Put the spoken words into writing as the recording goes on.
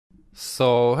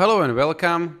So hello and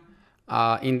welcome.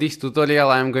 In this tutorial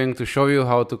I'm going to show you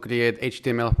how to create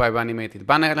HTML5 animated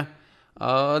banner.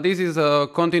 This is a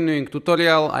continuing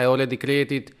tutorial. I already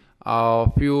created a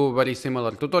few very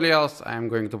similar tutorials. I'm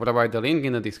going to provide the link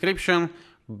in the description,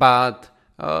 but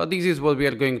this is what we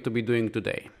are going to be doing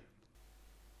today.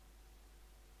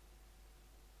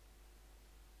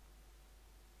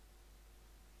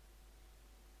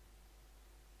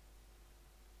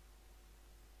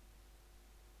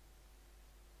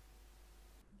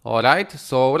 Alright,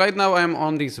 so right now I'm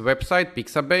on this website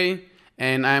Pixabay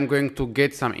and I'm going to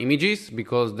get some images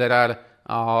because there are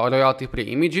royalty free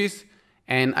images,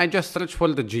 and I just search for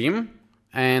the gym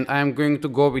and I'm going to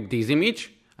go with this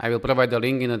image. I will provide the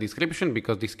link in the description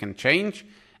because this can change,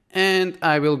 and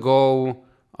I will go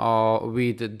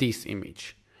with this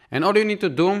image. And all you need to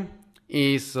do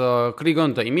is click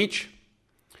on the image,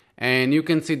 and you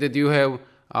can see that you have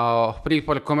free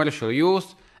for commercial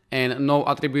use and no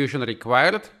attribution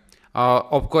required.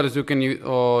 Of course, you can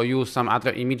use some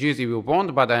other images if you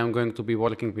want, but I am going to be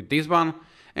working with this one,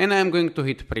 and I am going to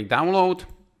hit free download.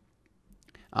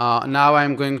 Now I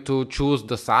am going to choose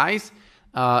the size.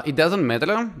 It doesn't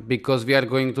matter because we are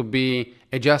going to be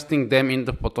adjusting them in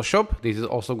the Photoshop. This is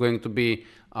also going to be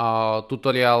a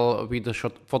tutorial with the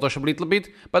Photoshop a little bit,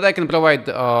 but I can provide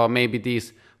maybe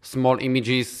these small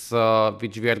images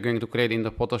which we are going to create in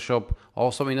the Photoshop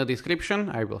also in the description.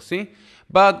 I will see,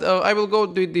 but I will go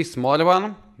with this smaller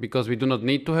one because we do not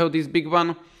need to have this big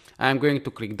one. I'm going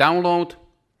to click download,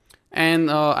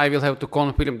 and I will have to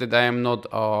confirm that I am not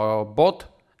a bot,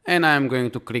 and I am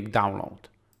going to click download.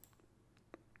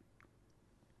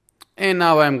 And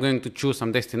now I'm going to choose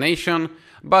some destination,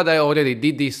 but I already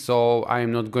did this, so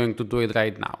I'm not going to do it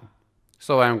right now.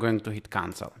 So I'm going to hit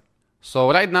cancel.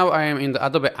 So right now I am in the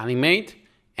Adobe Animate,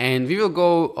 and we will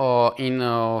go in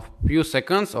a few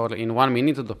seconds or in 1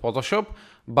 minute to the Photoshop,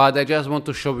 but I just want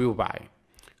to show you why.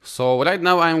 So right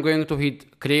now I am going to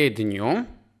hit create new,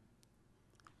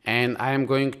 and I am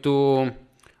going to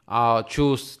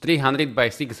choose 300 by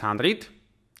 600.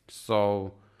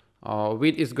 So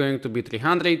width is going to be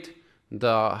 300,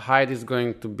 the height is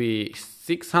going to be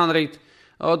 600.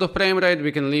 The frame rate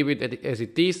we can leave it as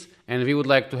it is, and we would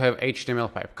like to have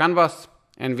HTML5 canvas,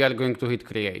 and we are going to hit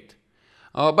create.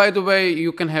 By the way,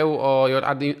 you can have your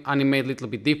animate a little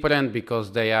bit different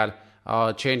because they are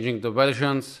changing the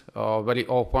versions very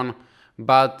often,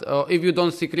 but if you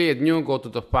don't see create new, go to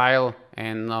the file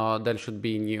and there should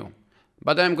be new.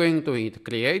 But I'm going to hit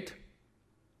create,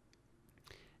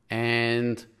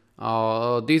 and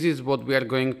this is what we are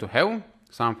going to have,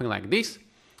 something like this.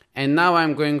 And now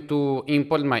I'm going to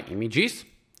import my images.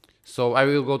 So I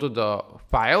will go to the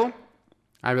file,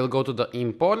 I will go to the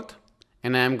import,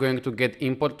 and I am going to get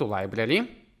import to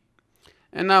library.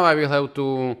 And now I will have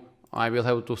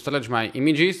to search my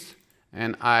images,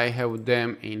 and I have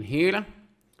them in here.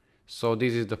 So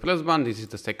this is the first one, this is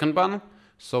the second one.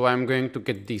 So I'm going to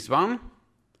get this one,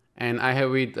 and I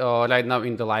have it right now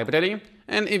in the library.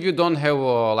 And if you don't have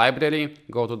a library,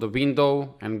 go to the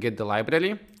window and get the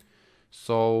library.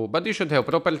 So, but you should have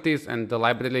properties and the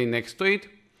library next to it.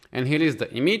 And here is the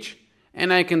image,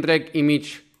 and I can drag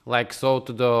image like so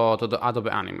to the Adobe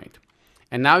Animate.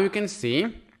 And now you can see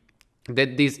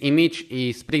that this image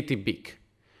is pretty big.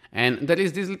 And there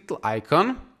is this little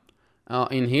icon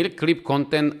in here, clip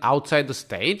content outside the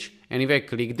stage. And if I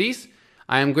click this,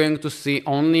 I am going to see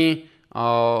only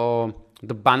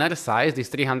the banner size, this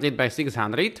 300 by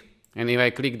 600. And if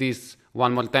I click this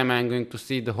one more time, I'm going to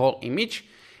see the whole image.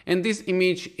 And this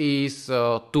image is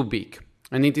too big,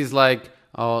 and it is like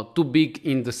too big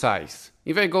in the size.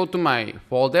 If I go to my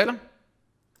folder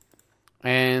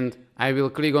and I will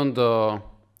click on the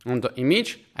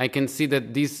image, I can see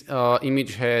that this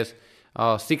image has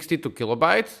 62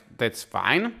 kilobytes. That's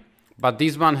fine, but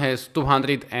this one has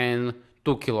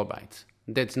 202 kilobytes.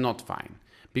 That's not fine,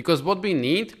 because what we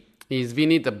need is we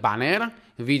need a banner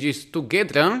which is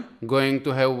together going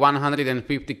to have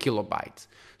 150 kilobytes.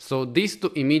 So these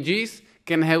two images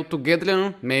can have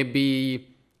together maybe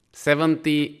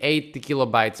 70, 80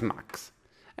 kilobytes max.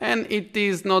 And it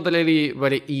is not really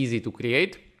very easy to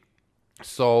create.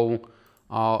 So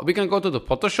we can go to the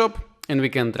Photoshop and we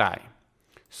can try.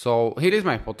 So here is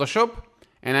my Photoshop,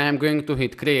 and I am going to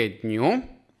hit create new,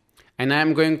 and I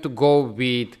am going to go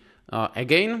with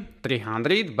again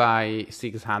 300 by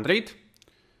 600.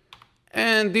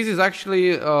 And this is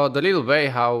actually the little way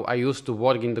how I used to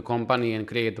work in the company and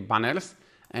create the banners.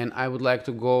 And I would like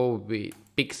to go with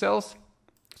pixels.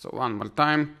 So one more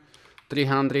time,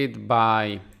 300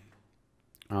 by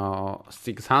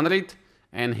 600,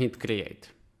 and hit create.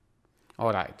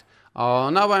 All right.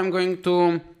 Now I'm going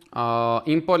to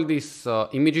import these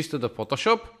images to the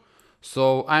Photoshop.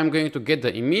 So I'm going to get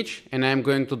the image and I'm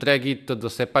going to drag it to the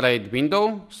separate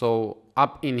window. So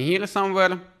up in here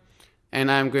somewhere. And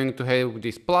I'm going to have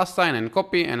this plus sign and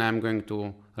copy, and I'm going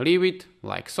to leave it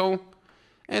like so.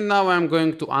 And now I'm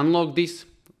going to unlock this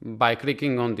by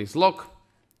clicking on this lock,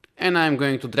 and I'm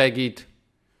going to drag it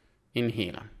in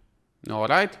here. All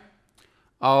right.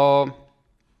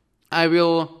 I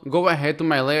will go ahead to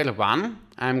my layer 1.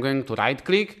 I'm going to right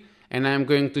click and I'm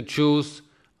going to choose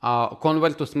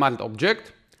convert to smart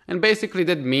object. And basically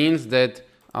that means that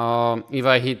if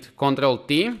I hit Ctrl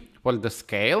T for the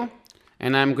scale,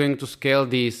 and I'm going to scale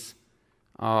this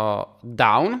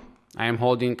down. I am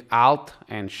holding Alt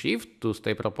and Shift to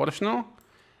stay proportional.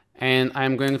 And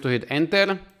I'm going to hit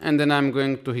Enter, and then I'm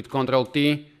going to hit Ctrl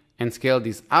T and scale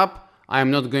this up.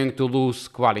 I'm not going to lose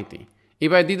quality.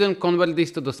 If I didn't convert this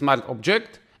to the smart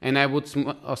object and I would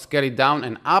scale it down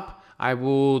and up, I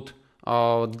would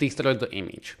destroy the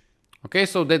image. Okay,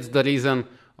 so that's the reason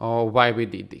why we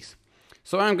did this.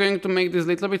 So I'm going to make this a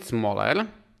little bit smaller,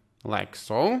 like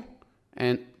so.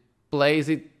 And place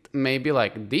it maybe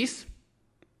like this.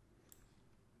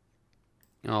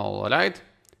 All right,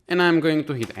 and I'm going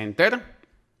to hit Enter.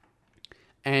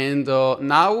 And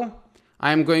now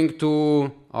I'm going to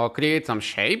create some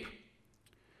shape.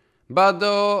 But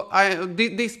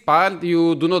this part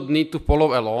you do not need to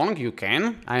follow along. You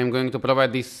can. I'm going to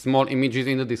provide these small images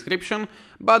in the description,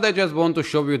 but I just want to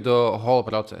show you the whole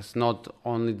process, not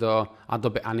only the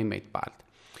Adobe Animate part.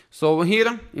 So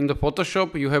here in the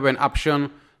Photoshop, you have an option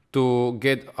to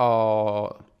get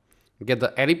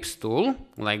the ellipse tool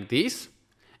like this.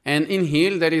 And in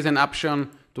here, there is an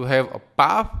option to have a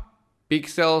path,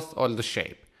 pixels, or the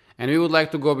shape. And we would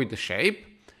like to go with the shape.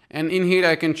 And in here,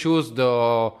 I can choose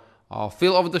the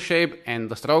fill of the shape and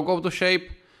the stroke of the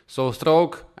shape. So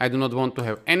stroke, I do not want to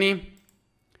have any.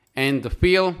 And the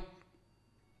fill,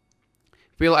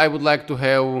 I would like to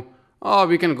have,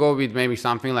 we can go with maybe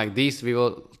something like this. We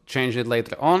will change it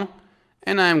later on,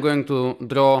 and I'm going to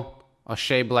draw a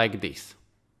shape like this.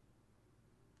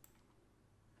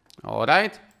 All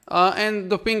right, and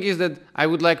the thing is that I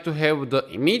would like to have the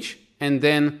image and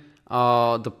then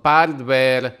the part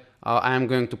where I'm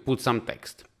going to put some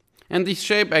text. And this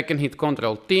shape I can hit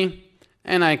Ctrl T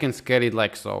and I can scale it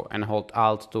like so and hold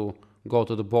Alt to go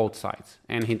to the both sides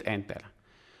and hit Enter.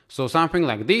 So something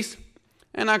like this.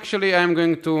 And actually I'm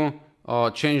going to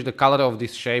change the color of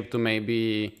this shape to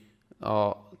maybe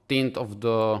tint of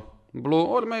the blue,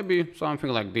 or maybe something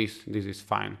like this. This is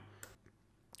fine.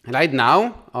 Right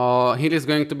now, here is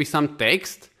going to be some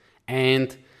text,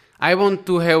 and I want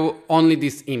to have only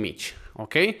this image,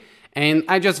 okay? And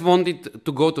I just wanted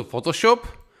to go to Photoshop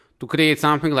to create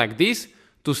something like this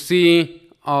to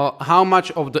see how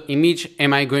much of the image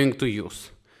am I going to use.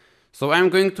 So I'm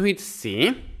going to hit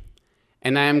C,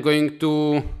 and I'm going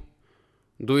to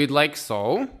do it like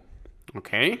so,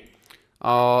 okay?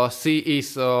 C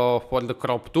is for the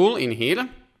crop tool in here,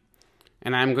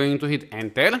 and I'm going to hit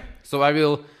Enter. So I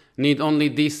will need only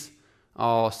this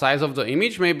size of the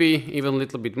image, maybe even a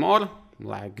little bit more,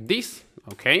 like this,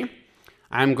 okay?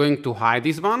 I'm going to hide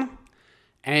this one,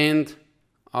 and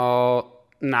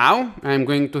now I'm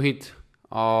going to hit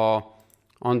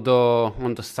on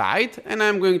the side, and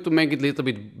I'm going to make it a little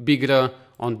bit bigger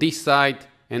on this side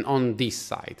and on this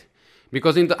side.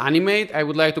 Because in the Animate, I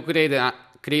would like to create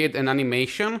an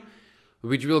animation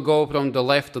which will go from the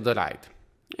left to the right.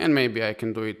 And maybe I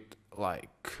can do it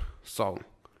like so.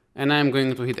 And I'm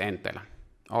going to hit Enter.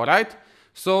 Alright,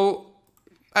 so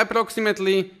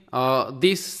approximately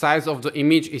this size of the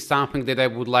image is something that I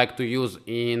would like to use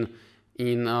in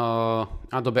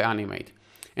Adobe Animate.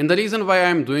 And the reason why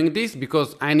I'm doing this,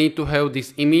 because I need to have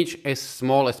this image as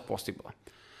small as possible.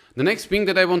 The next thing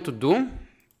that I want to do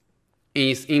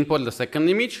is import the second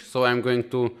image. So I'm going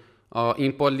to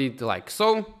import it like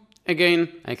so. Again,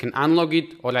 I can unlock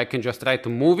it, or I can just try to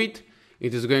move it.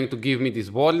 It is going to give me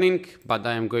this warning, but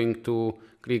I am going to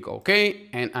click OK,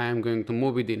 and I am going to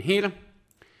move it in here.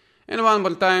 And one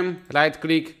more time, right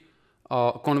click,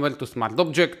 convert to smart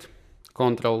object,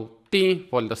 Ctrl T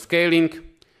for the scaling,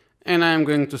 and I am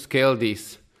going to scale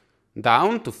this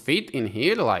down to fit in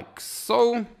here like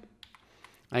so.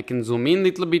 I can zoom in a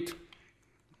little bit,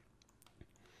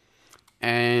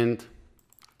 and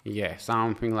yeah,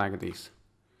 something like this.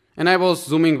 And I was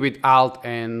zooming with Alt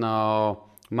and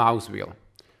mouse wheel.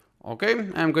 Okay,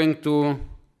 I'm going to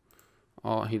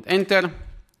hit Enter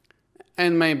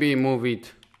and maybe move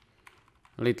it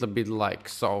a little bit like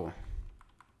so.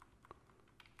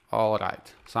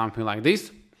 Alright, something like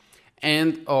this.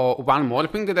 And one more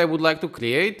thing that I would like to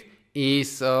create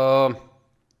is I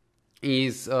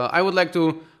would like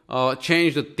to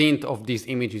change the tint of these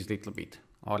images a little bit.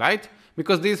 Alright,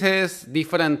 because this has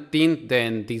different tint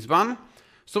than this one.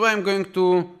 So I'm going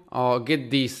to get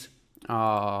this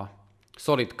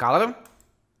solid color.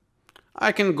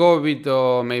 I can go with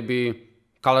maybe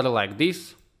color like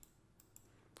this.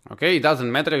 Okay, it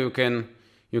doesn't matter, you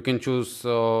can choose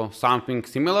something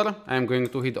similar. I'm going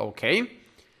to hit OK.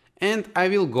 And I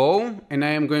will go and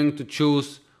I am going to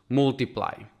choose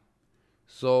multiply.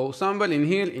 So somewhere in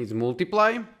here is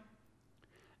multiply.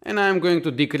 And I'm going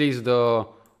to decrease the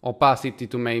opacity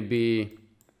to maybe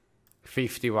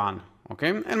 51. Okay,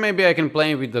 and maybe I can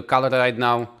play with the color right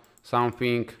now.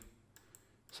 Something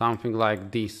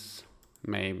like this,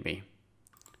 maybe.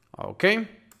 Okay.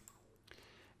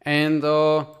 And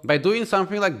by doing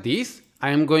something like this,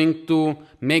 I am going to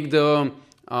make the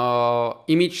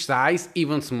image size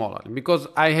even smaller, because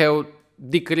I have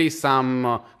decreased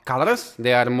some colors.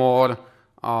 They are more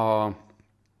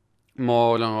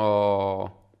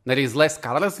there is less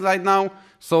colors right now,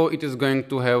 so it is going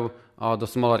to have the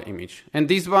smaller image. And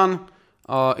this one,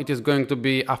 it is going to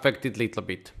be affected a little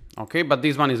bit. Okay, but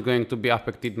this one is going to be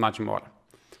affected much more.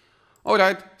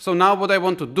 Alright, so now what I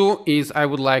want to do is I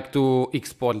would like to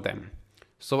export them.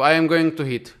 So I am going to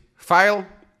hit File,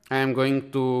 I am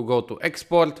going to go to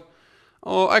Export.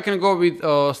 I can go with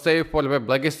Save for Web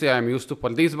Legacy, I am used to for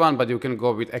this one, but you can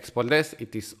go with Export As,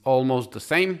 it is almost the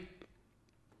same.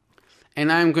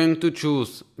 And I am going to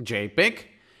choose JPEG,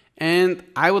 and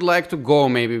I would like to go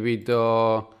maybe with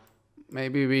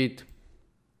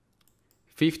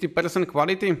 50%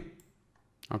 quality.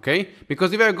 Okay,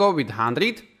 because if I go with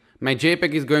 100, my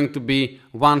JPEG is going to be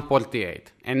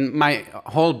 148, and my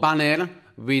whole banner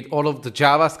with all of the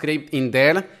JavaScript in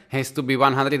there has to be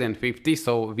 150,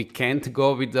 so we can't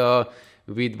go with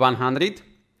 100.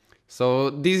 So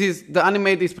the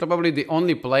Animate is probably the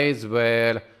only place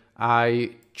where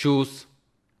I choose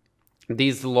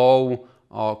this low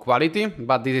quality,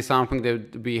 but this is something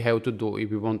that we have to do if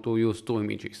we want to use two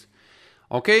images.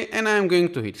 Okay, and I'm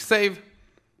going to hit Save,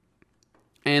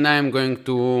 and I'm going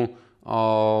to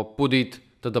put it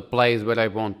to the place where I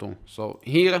want to. So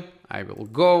here I will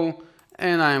go,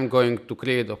 and I'm going to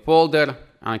create a folder.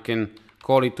 I can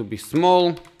call it to be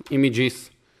small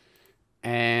images,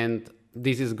 and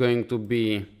this is going to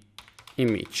be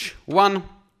image 1.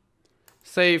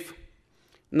 Save.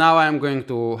 Now I'm going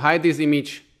to hide this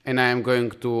image, and I am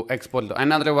going to export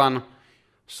another one.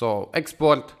 So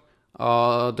export.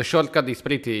 The shortcut is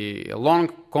pretty long,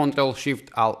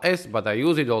 Ctrl+Shift+Alt+S, but I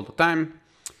use it all the time.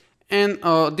 And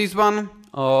this one,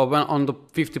 when on the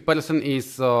 50%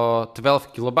 is 12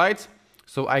 kilobytes.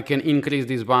 So I can increase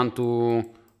this one to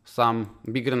some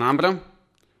bigger number.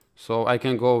 So I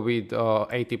can go with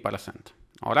 80%.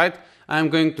 Alright, I'm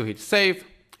going to hit Save.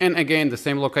 And again, the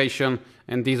same location.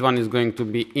 And this one is going to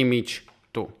be image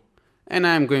 2. And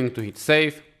I'm going to hit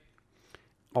Save.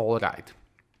 Alright.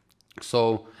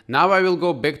 So now I will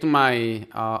go back to my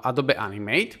Adobe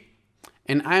Animate,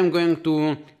 and I'm going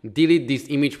to delete this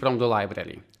image from the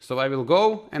library. So I will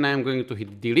go and I'm going to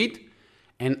hit Delete,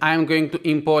 and I'm going to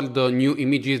import the new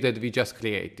images that we just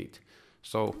created.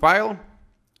 So File,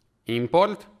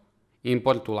 Import,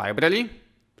 Import to Library,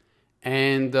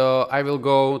 and I will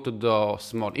go to the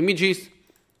small images,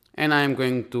 and I'm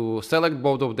going to select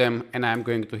both of them, and I'm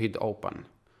going to hit Open.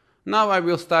 Now I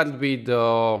will start with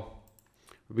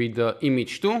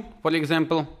image 2, for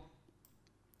example,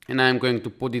 and I'm going to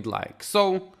put it like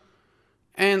so,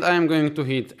 and I'm going to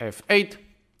hit F8,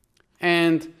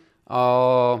 and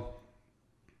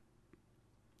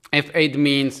F8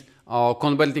 means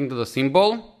converting to the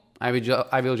symbol. I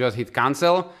will just hit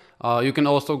cancel. You can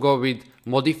also go with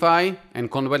modify and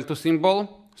convert to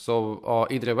symbol, so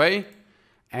either way,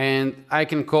 and I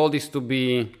can call this to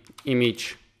be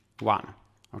image 1.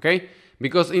 Okay,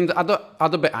 because in the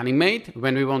Adobe Animate,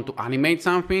 when we want to animate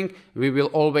something, we will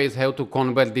always have to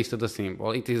convert this to the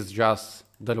symbol. It is just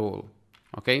the rule.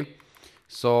 Okay,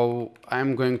 so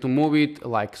I'm going to move it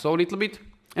like so a little bit,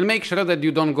 and make sure that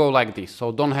you don't go like this,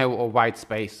 so don't have a white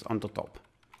space on the top.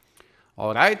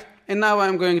 Alright, and now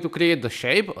I'm going to create the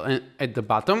shape at the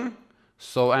bottom.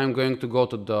 So I'm going to go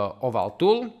to the oval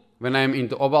tool. When I'm in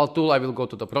the oval tool, I will go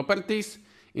to the properties.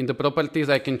 In the properties,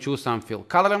 I can choose some fill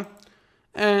color.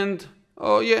 And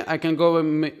yeah, I can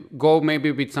go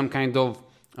maybe with some kind of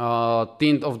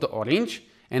tint of the orange.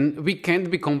 And we can't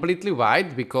be completely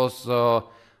white because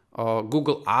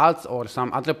Google Ads or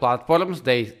some other platforms,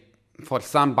 they for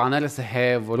some banners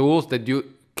have rules that you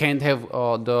can't have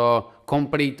the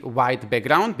complete white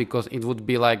background, because it would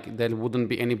be like there wouldn't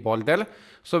be any border.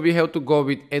 So we have to go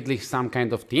with at least some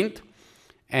kind of tint.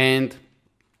 And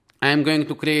I'm going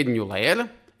to create a new layer,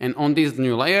 and on this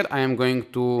new layer I am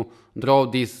going to draw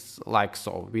this like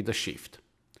so with the shift.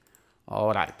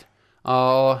 Alright,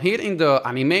 here in the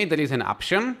animate there is an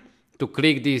option to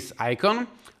click this icon,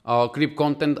 clip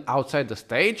content outside the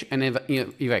stage, and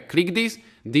if I click this,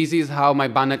 this is how my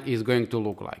banner is going to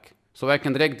look like. So I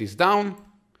can drag this down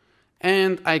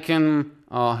and I can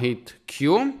hit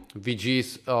Q, which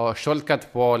is a shortcut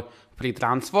for free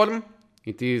transform.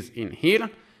 It is in here,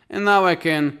 and now I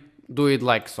can do it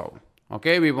like so.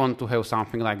 Okay, we want to have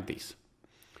something like this.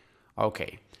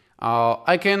 Okay,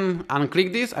 I can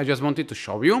unclick this, I just wanted to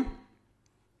show you.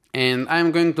 And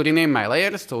I'm going to rename my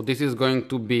layers, so this is going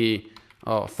to be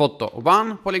photo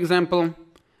 1, for example,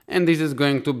 and this is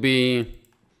going to be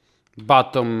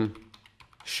bottom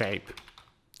shape.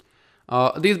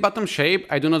 This bottom shape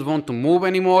I do not want to move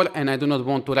anymore, and I do not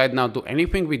want to right now do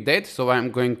anything with that, so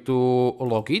I'm going to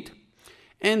lock it.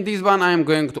 And this one I'm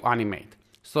going to animate.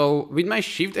 So with my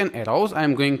shift and arrows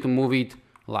I'm going to move it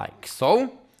like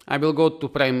so. I will go to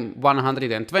frame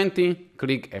 120,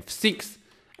 click F6,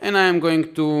 and I am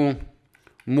going to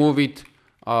move it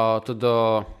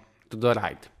to the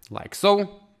right, like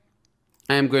so.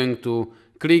 I am going to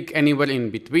click anywhere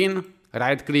in between,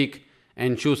 right click,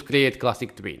 and choose Create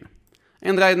Classic Tween.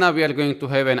 And right now we are going to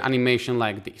have an animation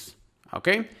like this.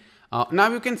 Okay. Now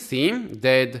you can see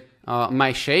that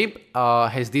my shape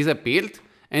has disappeared,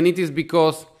 and it is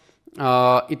because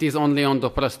it is only on the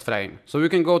first frame. So you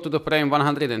can go to the frame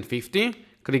 150,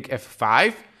 click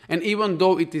F5, and even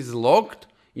though it is locked,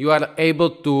 you are able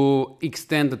to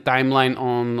extend the timeline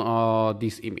on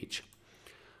this image.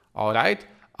 Alright,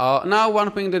 now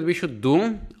one thing that we should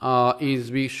do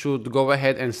is we should go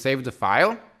ahead and save the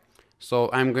file. So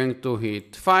I'm going to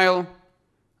hit File,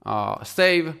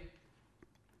 Save,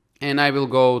 and I will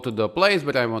go to the place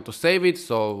where I want to save it.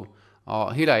 So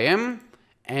here I am,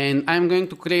 and I'm going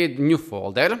to create a new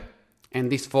folder,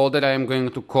 and this folder I am going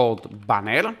to call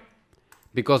Banner.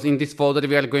 Because in this folder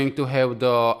we are going to have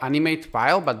the animate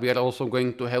file, but we are also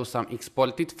going to have some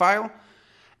exported file.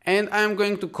 And I'm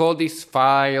going to call this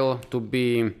file to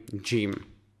be gem.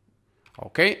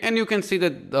 Okay, and you can see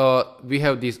that we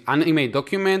have this animate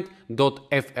document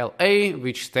 .fla,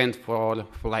 which stands for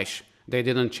Flash. They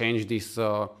didn't change this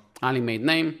animate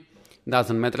name.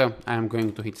 Doesn't matter, I'm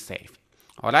going to hit save.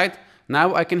 Alright,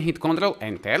 now I can hit Ctrl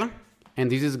Enter,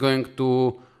 and this is going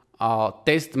to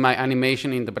test my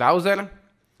animation in the browser.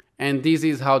 And this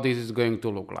is how this is going to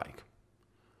look like.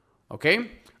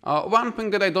 Okay. One thing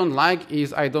that I don't like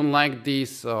is I don't like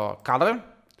this color.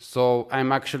 So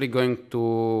I'm actually going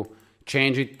to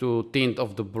change it to tint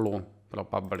of the blue,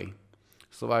 probably.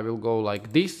 So I will go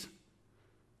like this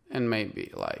and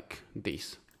maybe like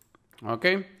this.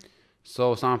 Okay.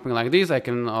 So something like this, I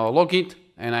can lock it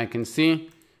and I can see.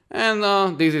 And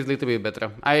this is a little bit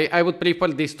better. I would prefer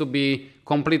this to be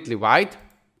completely white,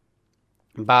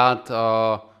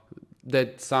 but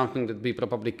that's something that we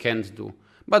probably can't do.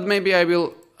 But maybe I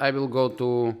will go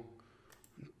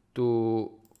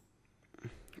to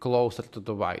closer to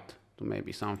the white, to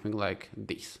maybe something like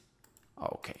this.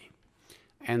 Okay,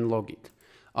 and log it.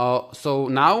 So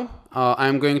now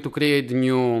I'm going to create a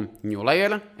new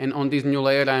layer, and on this new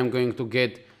layer I'm going to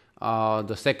get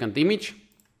the second image.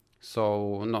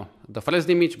 So no, the first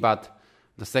image, but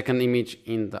the second image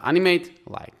in the animate,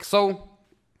 like so.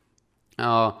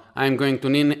 I'm going to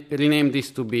rename this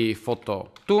to be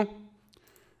photo 2,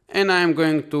 and I'm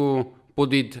going to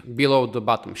put it below the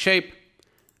bottom shape,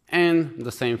 and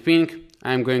the same thing,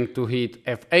 I'm going to hit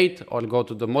F8 or go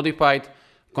to the modified,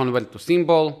 convert to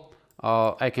symbol.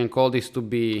 I can call this to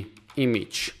be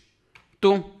image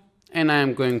 2, and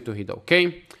I'm going to hit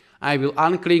OK. I will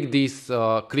unclick this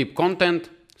clip content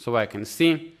so I can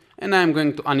see, and I'm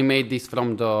going to animate this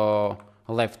from the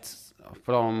left,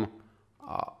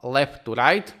 left to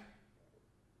right.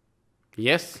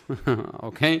 Yes.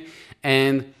 Okay.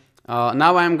 And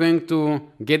now I'm going to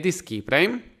get this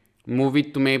keyframe, move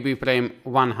it to maybe frame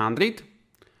 100.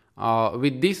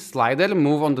 With this slider,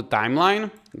 move on the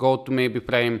timeline, go to maybe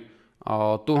frame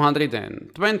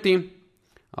 220.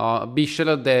 Be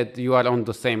sure that you are on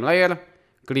the same layer,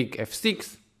 click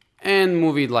F6 and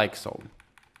move it like so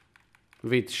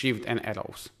with shift and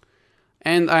arrows.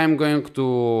 And I'm going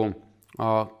to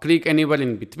click anywhere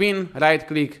in between, right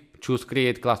click, choose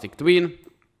Create Classic Tween.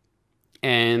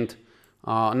 And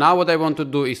now what I want to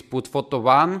do is put photo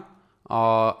 1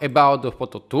 about the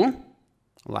photo 2,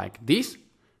 like this.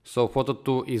 So photo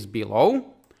 2 is below,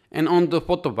 and on the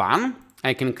photo 1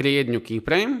 I can create new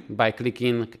keyframe by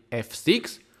clicking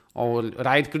F6 or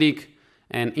right click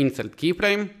and insert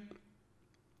keyframe,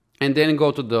 and then go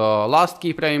to the last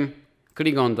keyframe,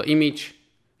 click on the image,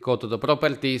 go to the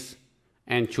properties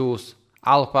and choose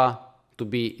alpha to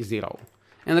be 0.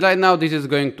 And right now this is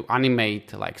going to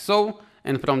animate like so,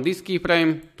 and from this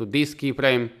keyframe to this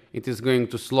keyframe it is going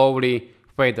to slowly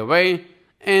fade away,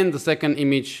 and the second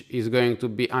image is going to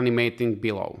be animating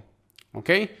below.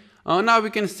 Okay, now we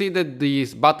can see that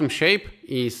this bottom shape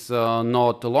is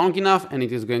not long enough and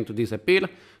it is going to disappear.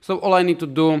 So all I need to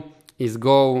do is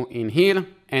go in here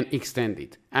and extend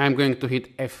it. I'm going to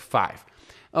hit F5.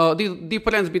 The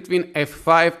difference between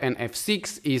F5 and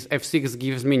F6 is F6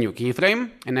 gives me new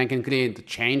keyframe and I can create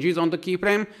changes on the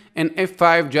keyframe, and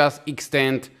F5 just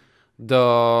extend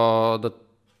the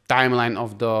timeline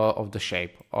of the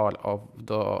shape or of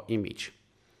the image.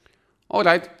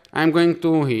 Alright, I'm going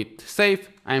to hit save,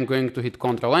 I'm going to hit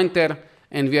Ctrl Enter,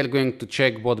 and we are going to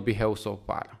check what we have so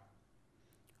far.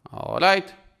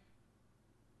 Alright.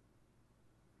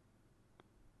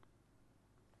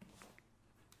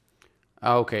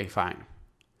 Okay, fine.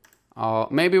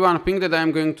 Maybe one thing that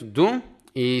I'm going to do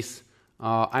is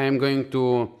I am going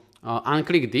to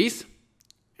unclick this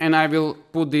and I will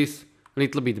put this a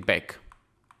little bit back,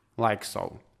 like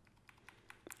so.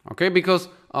 Okay, because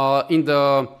in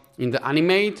the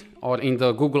animate or in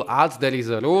the Google Ads there is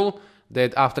a rule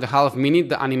that after half minute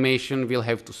the animation will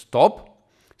have to stop.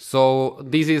 So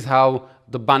this is how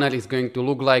the banner is going to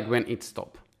look like when it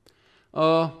stops.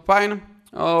 Fine.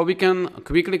 We can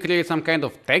quickly create some kind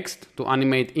of text to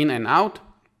animate in and out.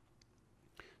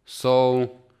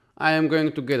 So I am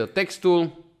going to get a text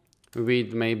tool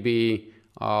with maybe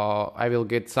I will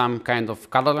get some kind of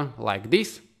color like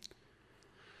this.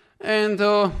 And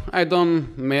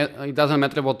it doesn't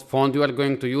matter what font you are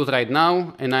going to use right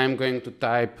now. And I am going to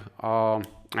type,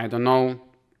 I don't know,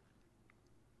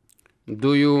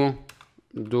 do you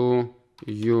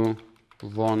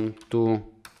want to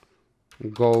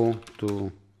go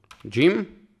to gym?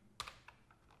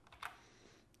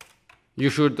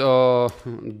 You should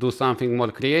do something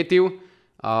more creative,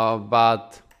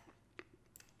 but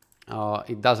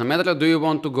it doesn't matter. Do you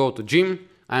want to go to gym?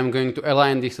 I'm going to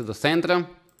align this to the center,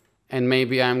 and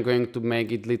maybe I'm going to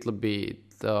make it a little bit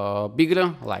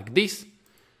bigger like this.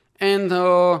 And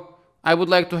I would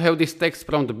like to have this text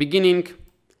from the beginning,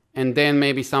 and then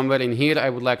maybe somewhere in here I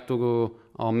would like to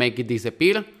make it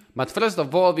disappear. But first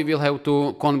of all, we will have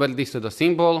to convert this to the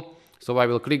symbol. So I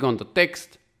will click on the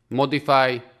text,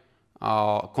 modify,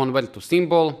 convert to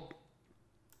symbol,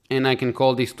 and I can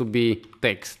call this to be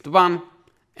text1,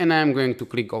 and I'm going to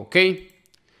click OK.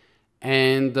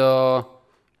 And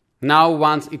now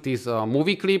once it is a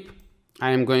movie clip,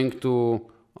 I am going to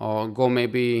go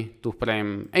maybe to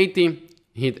frame 80,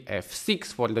 hit F6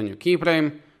 for the new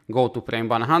keyframe, go to frame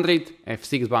 100,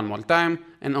 F6 one more time,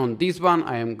 and on this one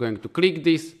I am going to click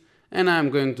this, and I'm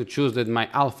going to choose that my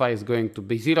alpha is going to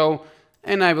be 0,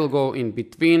 and I will go in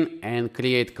between and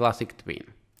create classic twin.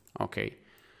 Okay.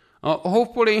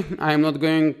 Hopefully I'm not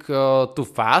going too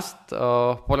fast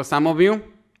for some of you.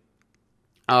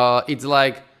 It's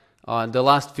like the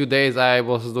last few days I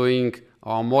was doing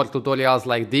more tutorials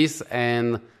like this,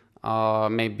 and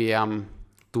maybe I'm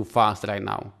too fast right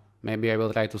now. Maybe I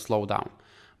will try to slow down.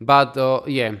 But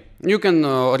yeah, you can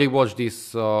rewatch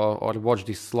this or watch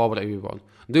this slower if you want.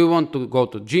 Do you want to go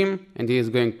to gym? And it is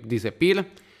going to disappear.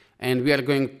 And we are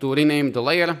going to rename the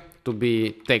layer to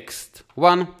be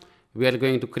text1. We are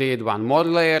going to create one more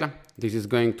layer. This is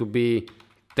going to be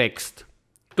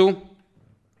text2.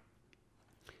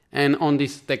 And on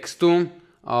this text2,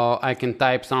 I can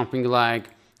type something like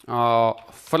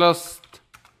first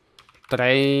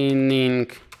training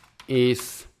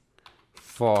is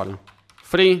for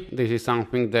free. This is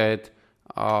something that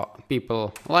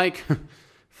people like,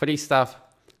 free stuff.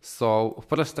 So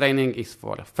first training is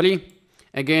for free.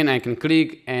 Again, I can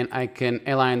click and I can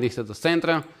align this to the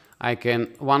center. I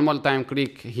can one more time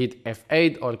click, hit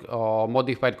F8 or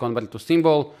modify convert to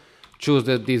symbol, choose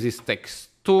that this is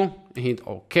text2, hit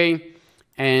OK.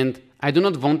 And I do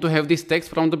not want to have this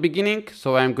text from the beginning,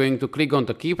 so I'm going to click on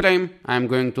the keyframe. I'm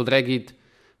going to drag it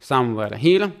somewhere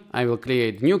here. I will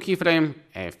create new keyframe,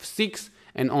 F6.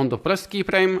 And on the first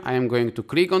keyframe, I am going to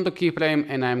click on the keyframe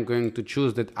and I'm going to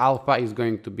choose that alpha is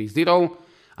going to be 0.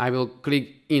 I will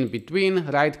click in between,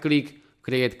 right click,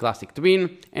 create classic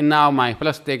twin. And now my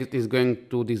first text is going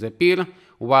to disappear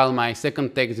while my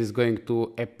second text is going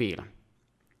to appear.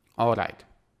 Alright.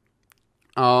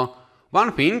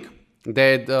 One thing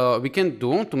that we can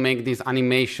do to make this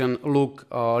animation look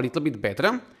a little bit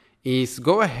better is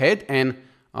go ahead and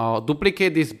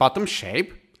duplicate this bottom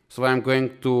shape. So I'm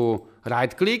going to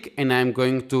right click and I'm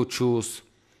going to choose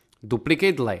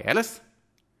duplicate layers,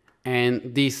 and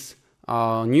this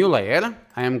new layer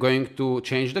I am going to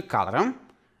change the color,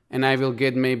 and I will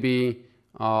get maybe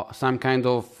some kind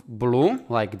of blue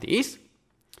like this,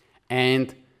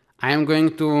 and I am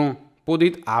going to put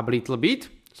it up a little bit.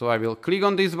 So I will click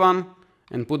on this one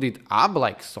and put it up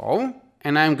like so,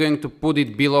 and I'm going to put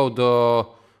it below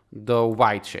the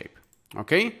white shape.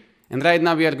 Okay, and right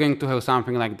now we are going to have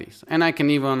something like this, and I can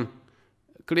even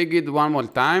click it one more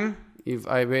time if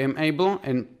I am able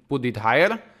and put it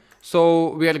higher. So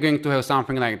we are going to have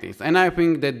something like this, and I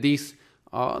think that this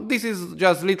is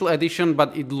just little addition,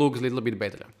 but it looks a little bit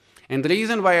better. And the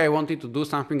reason why I wanted to do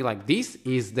something like this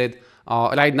is that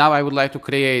right now I would like to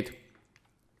create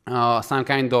some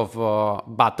kind of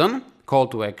button, call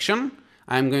to action.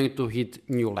 I'm going to hit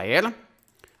new layer.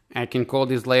 I can call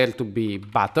this layer to be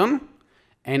button,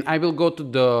 and I will go to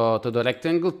the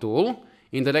rectangle tool.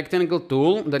 In the rectangle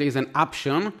tool, there is an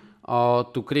option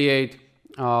to create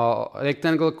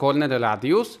rectangle corner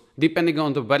radius. Depending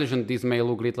on the version, this may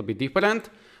look a little bit different,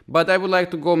 but I would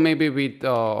like to go maybe with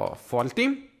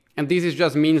 40. And this is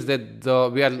just means that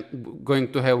we are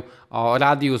going to have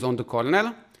radius on the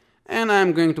corner. And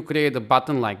I'm going to create a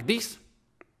button like this.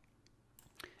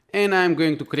 And I'm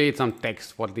going to create some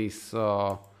text for this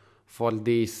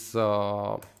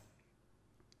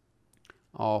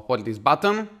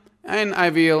button. And I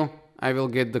will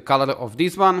get the color of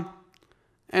this one,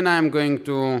 and I'm going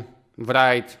to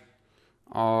write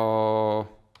more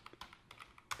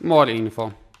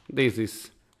info. This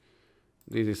is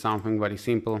something very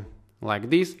simple like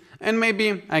this, and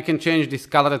maybe I can change this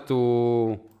color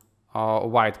to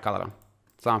white color,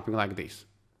 something like this.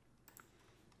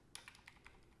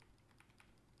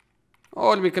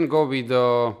 Or we can go with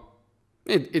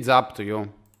it's up to you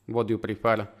what you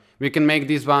prefer. We can make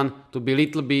this one to be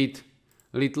little bit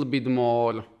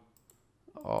more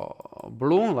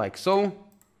blue, like so.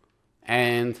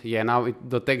 And yeah, now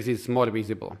the text is more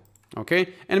visible.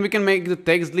 Okay, and we can make the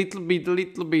text little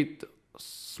bit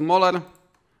smaller,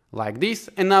 like this.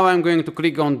 And now I'm going to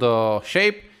click on the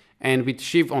shape, and with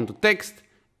shift on the text,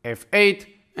 F8,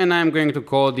 and I'm going to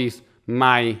call this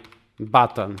my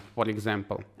button, for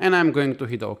example. And I'm going to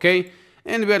hit OK.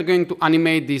 And we are going to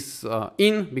animate this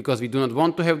in, because we do not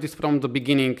want to have this from the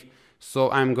beginning.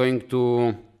 So I'm going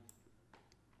to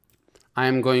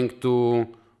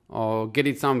get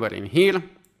it somewhere in here,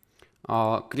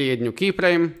 create new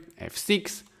keyframe,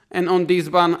 F6, and on this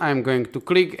one I'm going to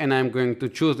click, and I'm going to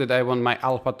choose that I want my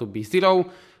alpha to be 0.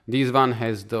 This one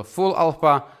has the full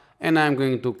alpha, and I'm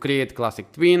going to create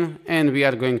classic twin, and we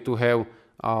are going to have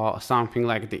something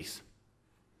like this.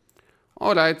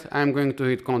 Alright, I'm going to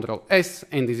hit Ctrl S,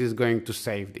 and this is going to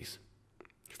save this.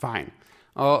 Fine.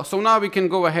 So now we can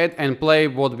go ahead and play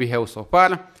what we have so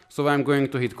far. So I'm going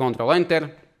to hit Ctrl Enter,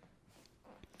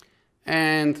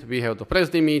 and we have the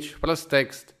first image, first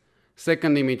text,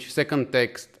 second image, second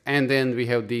text, and then we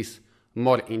have this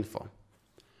more info.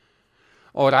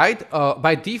 Alright,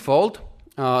 by default,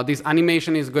 this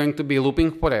animation is going to be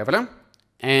looping forever.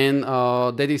 And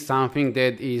that is something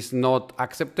that is not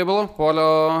acceptable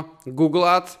for Google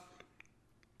Ads.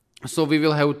 So we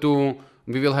will have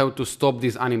to stop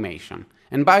this animation.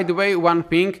 And by the way, one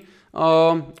thing,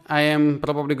 I am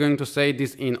probably going to say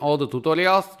this in all the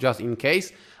tutorials, just in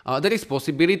case. There is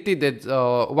possibility that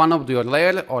one of your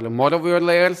layers or more of your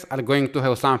layers are going to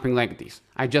have something like this.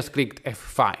 I just clicked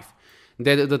F5.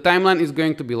 That the timeline is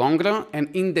going to be longer, and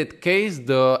in that case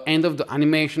the end of the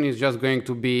animation is just going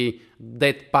to be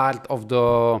that part of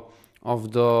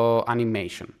the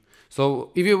animation. So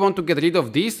if you want to get rid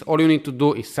of this, all you need to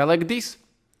do is select this,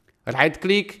 right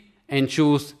click, and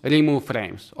choose remove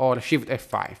frames or shift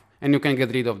F5, and you can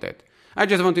get rid of that. I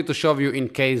just wanted to show you in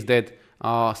case that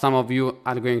some of you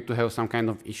are going to have some kind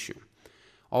of issue.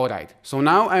 Alright, so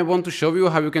now I want to show you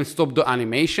how you can stop the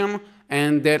animation,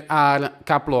 and there are a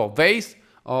couple of ways.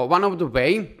 One of the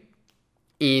way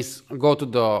is go to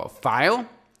the file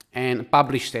and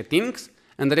publish settings,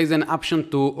 and there is an option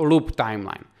to loop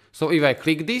timeline. So if I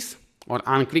click this or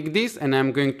unclick this, and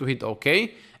I'm going to hit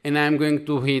OK, and I'm going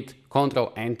to hit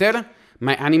Ctrl Enter,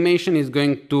 my animation is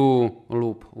going to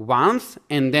loop once,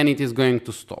 and then it is going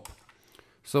to stop.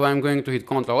 So I'm going to hit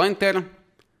Ctrl Enter,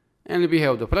 and we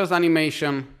have the first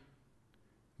animation,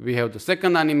 we have the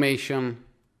second animation,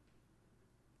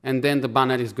 and then the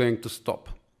banner is going to stop.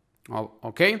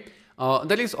 Okay.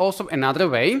 There is also another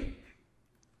way,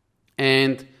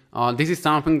 and this is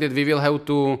something that we will have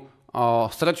to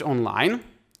search online.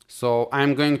 So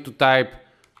I'm going to type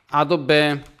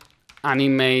Adobe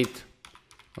Animate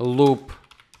Loop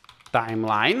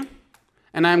Timeline,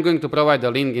 and I'm going to provide a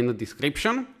link in the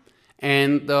description.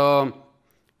 And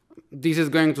this is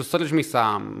going to search me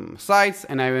some sites,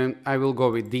 and I will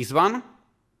go with this one.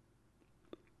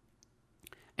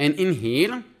 And in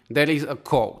here there is a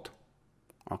code.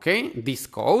 Okay, this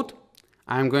code,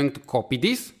 I'm going to copy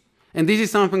this, And this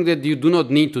is something that you do not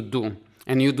need to do,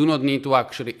 and you do not need to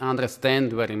actually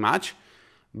understand very much,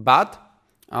 but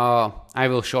I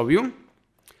will show you.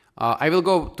 I will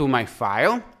go to my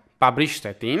file, publish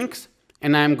settings,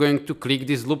 and I'm going to click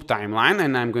this loop timeline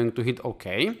and I'm going to hit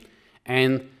OK.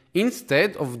 And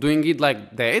instead of doing it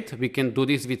like that, we can do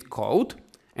this with code,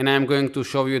 and I'm going to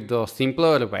show you the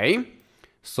simpler way.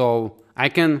 So I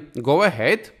can go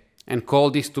ahead and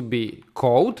call this to be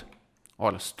code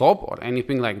or stop or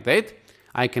anything like that.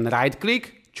 I can right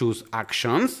click, choose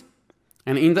actions,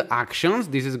 and in the actions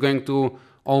this is going to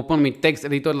open me text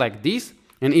editor like this.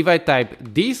 And if I type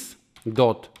this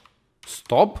dot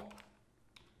stop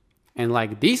and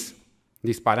like this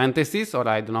parentheses, or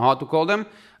I don't know how to call them,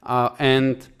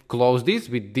 and close this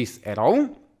with this arrow,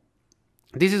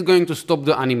 this is going to stop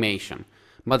the animation.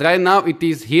 But right now it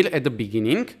is here at the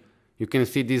beginning. You can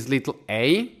see this little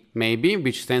A maybe,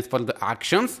 which stands for the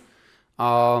actions.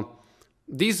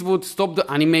 This would stop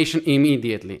the animation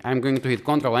immediately. I'm going to hit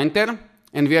Ctrl Enter,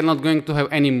 and we are not going to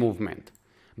have any movement.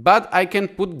 But I can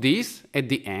put this at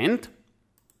the end,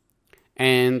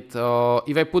 and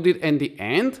if I put it at the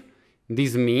end,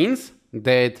 this means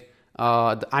that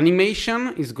the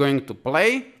animation is going to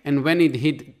play, and when it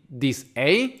hit this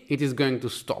A, it is going to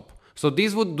stop. So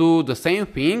this would do the same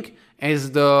thing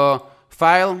as the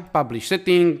file, publish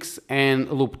settings, and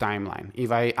loop timeline,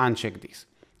 if I uncheck this,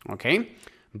 okay?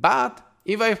 But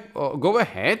if I go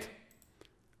ahead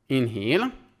in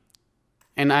here,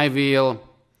 and I will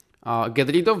get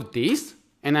rid of this,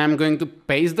 and I'm going to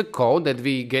paste the code that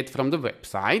we get from the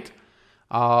website,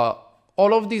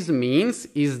 all of this means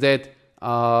is that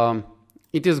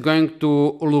it is going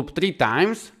to loop 3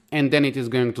 times, and then it is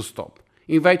going to stop.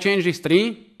 If I change this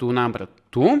 3 to number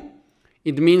 2,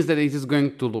 it means that it is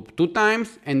going to loop 2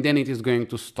 times, and then it is going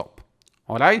to stop.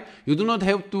 Alright? You do not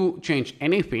have to change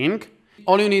anything.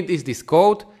 All you need is this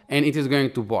code, and it is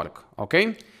going to work.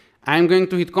 Okay? I'm going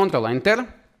to hit Ctrl Enter,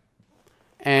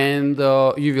 and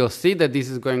you will see that this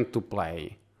is going to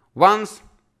play once.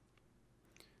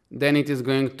 Then it is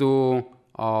going to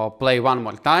play one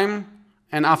more time,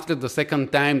 and after the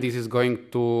second time, this is going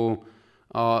to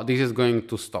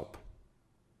stop.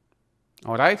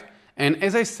 All right, and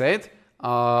as I said,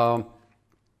 the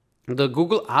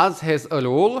Google Ads has a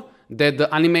rule that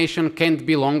the animation can't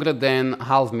be longer than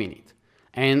half minute,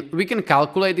 and we can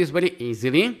calculate this very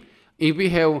easily. If we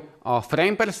have a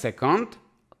frame per second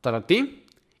 30,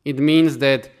 it means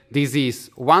that this is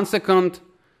 1 second,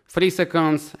 3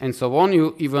 seconds, and so on.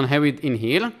 You even have it in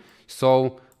here.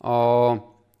 So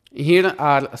here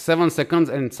are 7 seconds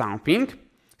and something.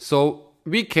 So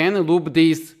we can loop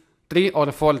this 3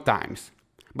 or 4 times.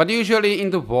 But usually in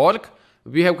the work,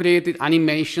 we have created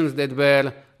animations that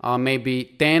were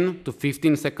maybe 10 to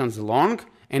 15 seconds long,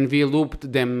 and we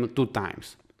looped them 2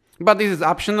 times. But this is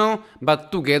optional,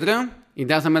 but together, it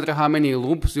doesn't matter how many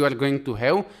loops you are going to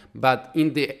have, but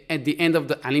at the end of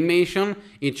the animation,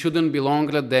 it shouldn't be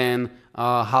longer than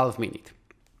half minute.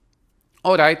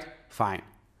 Alright, fine.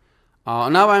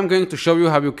 Now I'm going to show you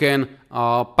how you can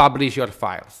publish your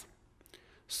files.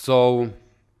 So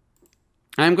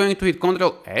I'm going to hit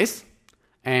Ctrl S,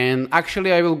 and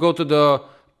actually I will go to the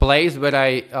place where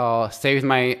I saved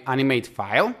my animate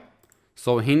file.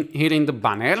 So here in the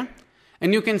banner,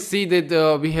 and you can see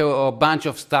that we have a bunch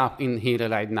of stuff in here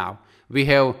right now. We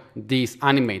have this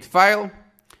animate file,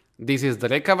 this is the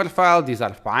recover file, these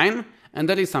are fine, and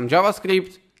there is some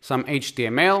JavaScript, some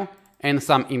HTML, and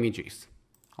some images.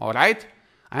 Alright,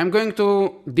 I'm going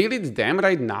to delete them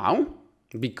right now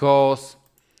because,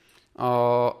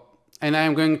 and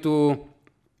I'm going to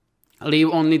leave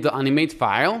only the animate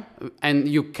file, and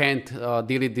you can't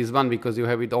delete this one because you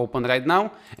have it open right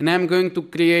now. And I'm going to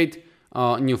create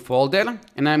a new folder,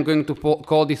 and I'm going to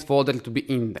call this folder to be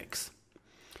index.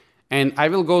 And I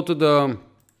will go to the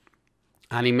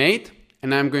animate,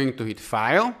 and I'm going to hit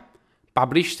file,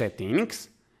 publish settings,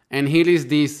 and here is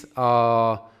this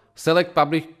select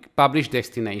publish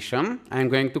destination. I'm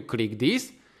going to click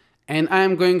this, and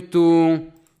I'm going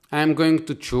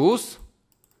to choose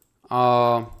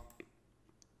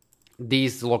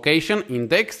this location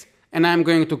index, and I'm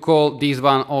going to call this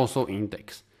one also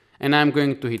index, and I'm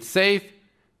going to hit save,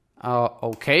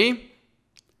 OK,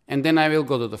 and then I will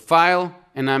go to the file,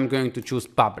 and I'm going to choose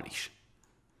publish.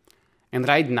 And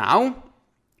right now,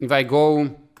 if I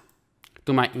go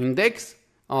to my index,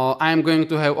 I'm going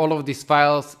to have all of these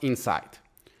files inside.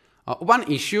 One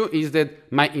issue is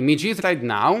that my images right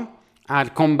now are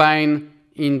combined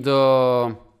in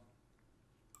the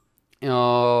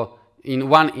in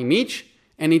one image,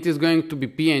 and it is going to be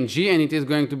PNG, and it is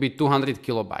going to be 200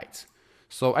 kilobytes.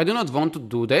 So I do not want to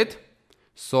do that.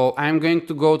 So I'm going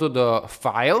to go to the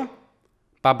file,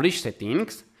 publish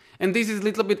settings. And this is a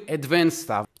little bit advanced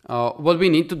stuff. What we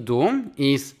need to do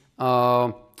is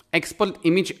export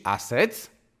image assets,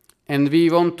 and we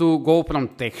want to go from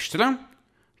texture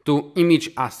to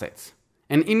image assets.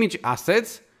 And image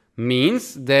assets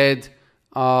means that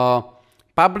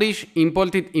publish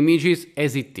imported images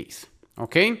as it is.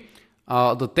 Okay?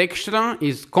 The texture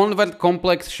is convert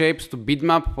complex shapes to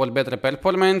bitmap for better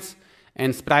performance,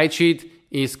 and sprite sheet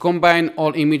is combine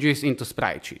all images into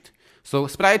sprite sheet. So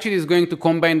sprite sheet is going to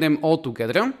combine them all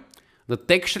together. The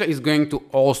texture is going to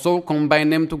also combine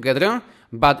them together,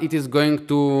 but it is going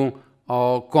to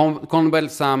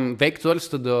convert some vectors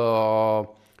to the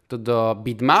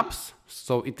bitmaps.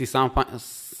 So it is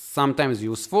sometimes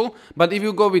useful. But if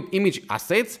you go with image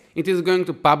assets, it is going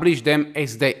to publish them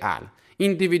as they are,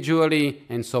 individually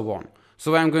and so on.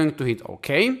 So I'm going to hit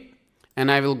OK,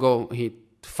 and I will go hit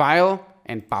File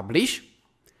and Publish.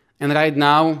 And right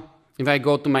now, if I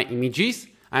go to my images,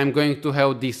 I'm going to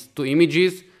have these two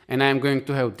images, and I'm going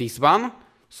to have this one,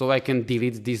 so I can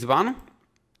delete this one.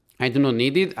 I do not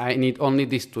need it, I need only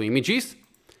these two images.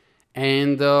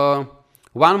 And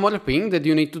one more thing that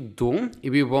you need to do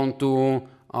if you want to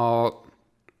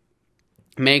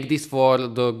make this for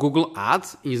the Google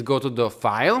Ads is go to the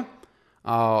File,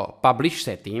 Publish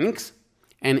Settings,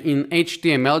 and in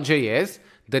HTML.js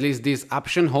there is this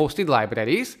option Hosted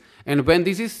Libraries, and when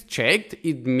this is checked,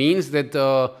 it means that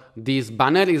this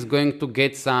banner is going to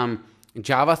get some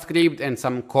JavaScript and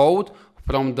some code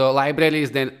from the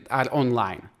libraries that are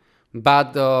online.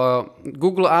 But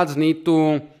Google Ads need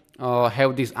to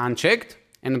have this unchecked,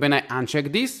 and when I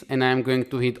uncheck this and I'm going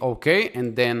to hit OK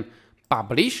and then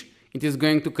publish, it is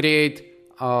going to create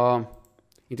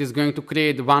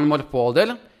one more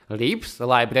folder, libs,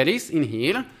 libraries in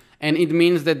here, and it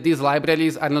means that these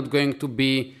libraries are not going to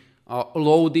be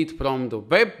loaded from the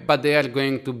web, but they are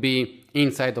going to be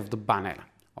inside of the banner.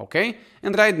 Okay,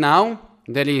 and right now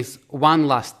there is one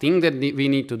last thing that we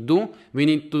need to do. We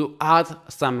need to add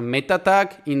some meta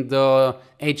tag in the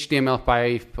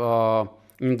HTML5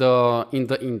 in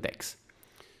the index.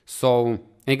 So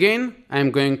again,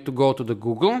 I'm going to go to the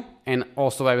Google, and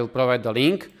also I will provide the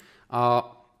link.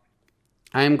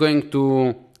 I'm going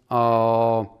to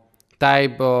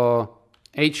type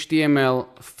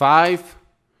HTML5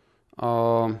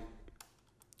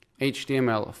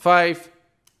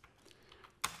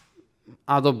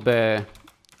 Adobe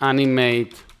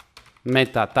Animate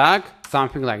meta tag,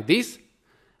 something like this,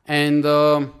 and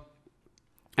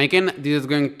again this is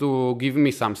going to give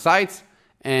me some sites,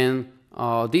 and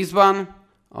this one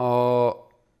or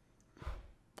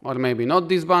maybe not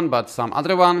this one but some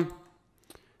other one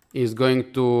is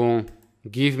going to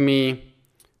give me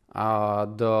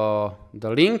the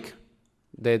link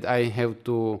that I have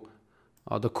to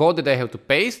the code that I have to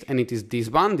paste, and it is this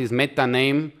one, this meta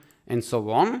name and so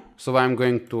on. So I'm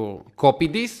going to copy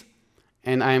this,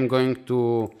 and I'm going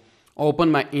to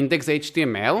open my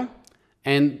index.html,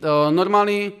 and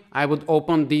normally I would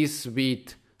open this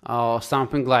with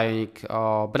something like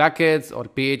brackets or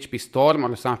PHP Storm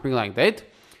or something like that,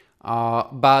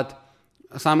 but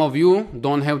some of you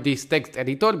don't have this text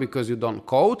editor because you don't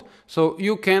code, so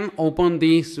you can open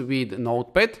this with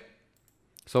Notepad.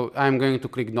 So I'm going to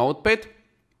click Notepad,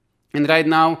 and right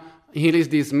now here is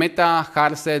this meta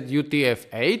hardset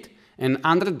UTF-8, and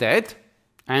under that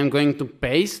I'm going to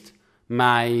paste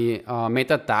my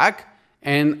meta tag,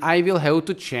 and I will have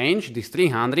to change this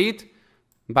 300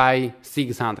 by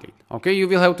 600. Okay, you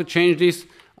will have to change this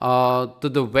to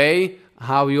the way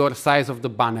how your size of the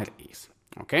banner is.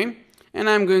 Okay, and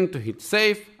I'm going to hit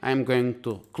save. I'm going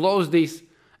to close this,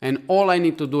 and all I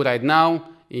need to do right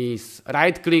now is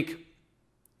right click,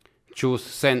 choose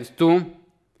send to,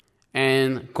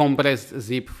 and compress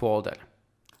zip folder.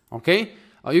 Okay,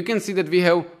 you can see that we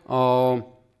have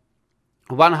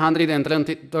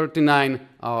 139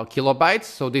 kilobytes,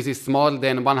 so this is smaller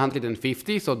than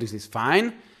 150, so this is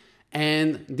fine,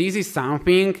 and this is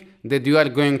something that you are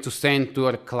going to send to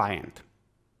your client.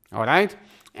 All right,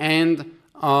 and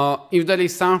if there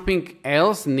is something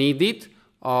else needed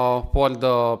for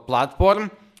the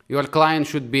platform, your client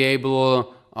should be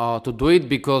able to do it,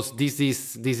 because this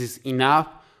is enough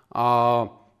what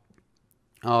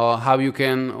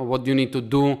you need to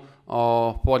do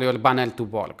for your banner to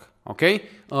work. Okay,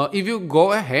 if you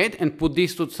go ahead and put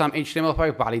this to some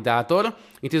HTML5 validator,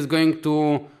 it is going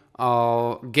to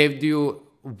give you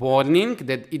warning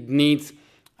that it needs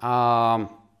I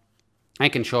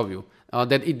can show you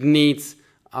that it needs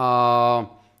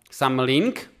some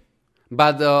link,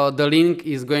 but the link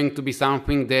is going to be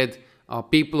something that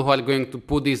people who are going to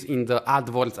put this in the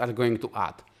AdWords are going to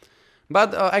add.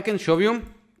 But I can show you.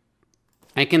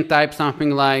 I can type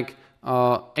something like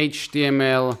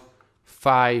HTML5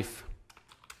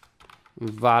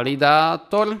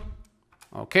 validator,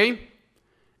 okay,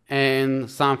 and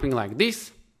something like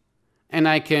this, and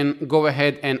I can go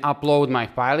ahead and upload my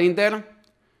file in there.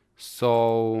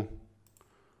 So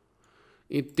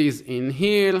it is in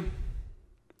here,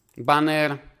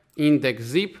 banner index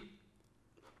zip,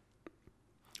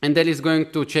 and that is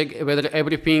going to check whether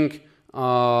everything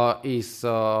is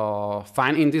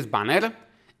fine in this banner,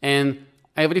 and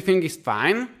everything is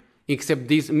fine except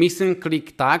this missing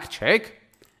click tag check,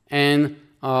 and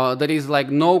there is like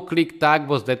no click tag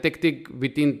was detected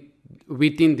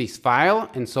within this file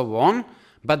and so on.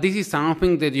 But this is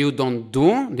something that you don't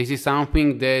do. This is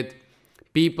something that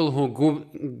people who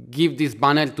give this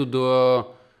banner to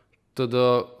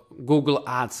the Google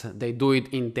Ads, they do it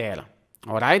in there.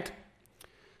 All right.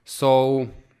 So,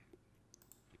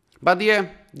 but yeah,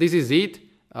 this is it.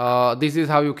 This is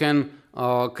how you can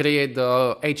create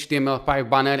the HTML5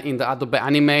 banner in the Adobe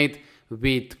Animate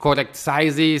with correct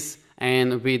sizes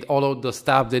and with all of the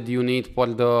stuff that you need for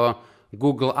the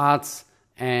Google Ads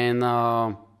and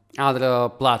other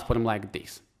platform like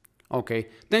this. Okay,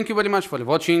 thank you very much for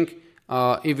watching.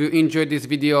 If you enjoyed this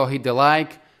video, hit the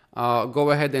like,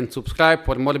 go ahead and subscribe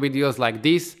for more videos like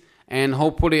this, and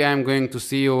hopefully I'm going to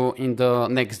see you in the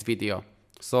next video.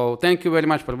 So thank you very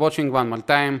much for watching one more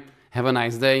time. Have a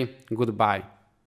nice day. Goodbye.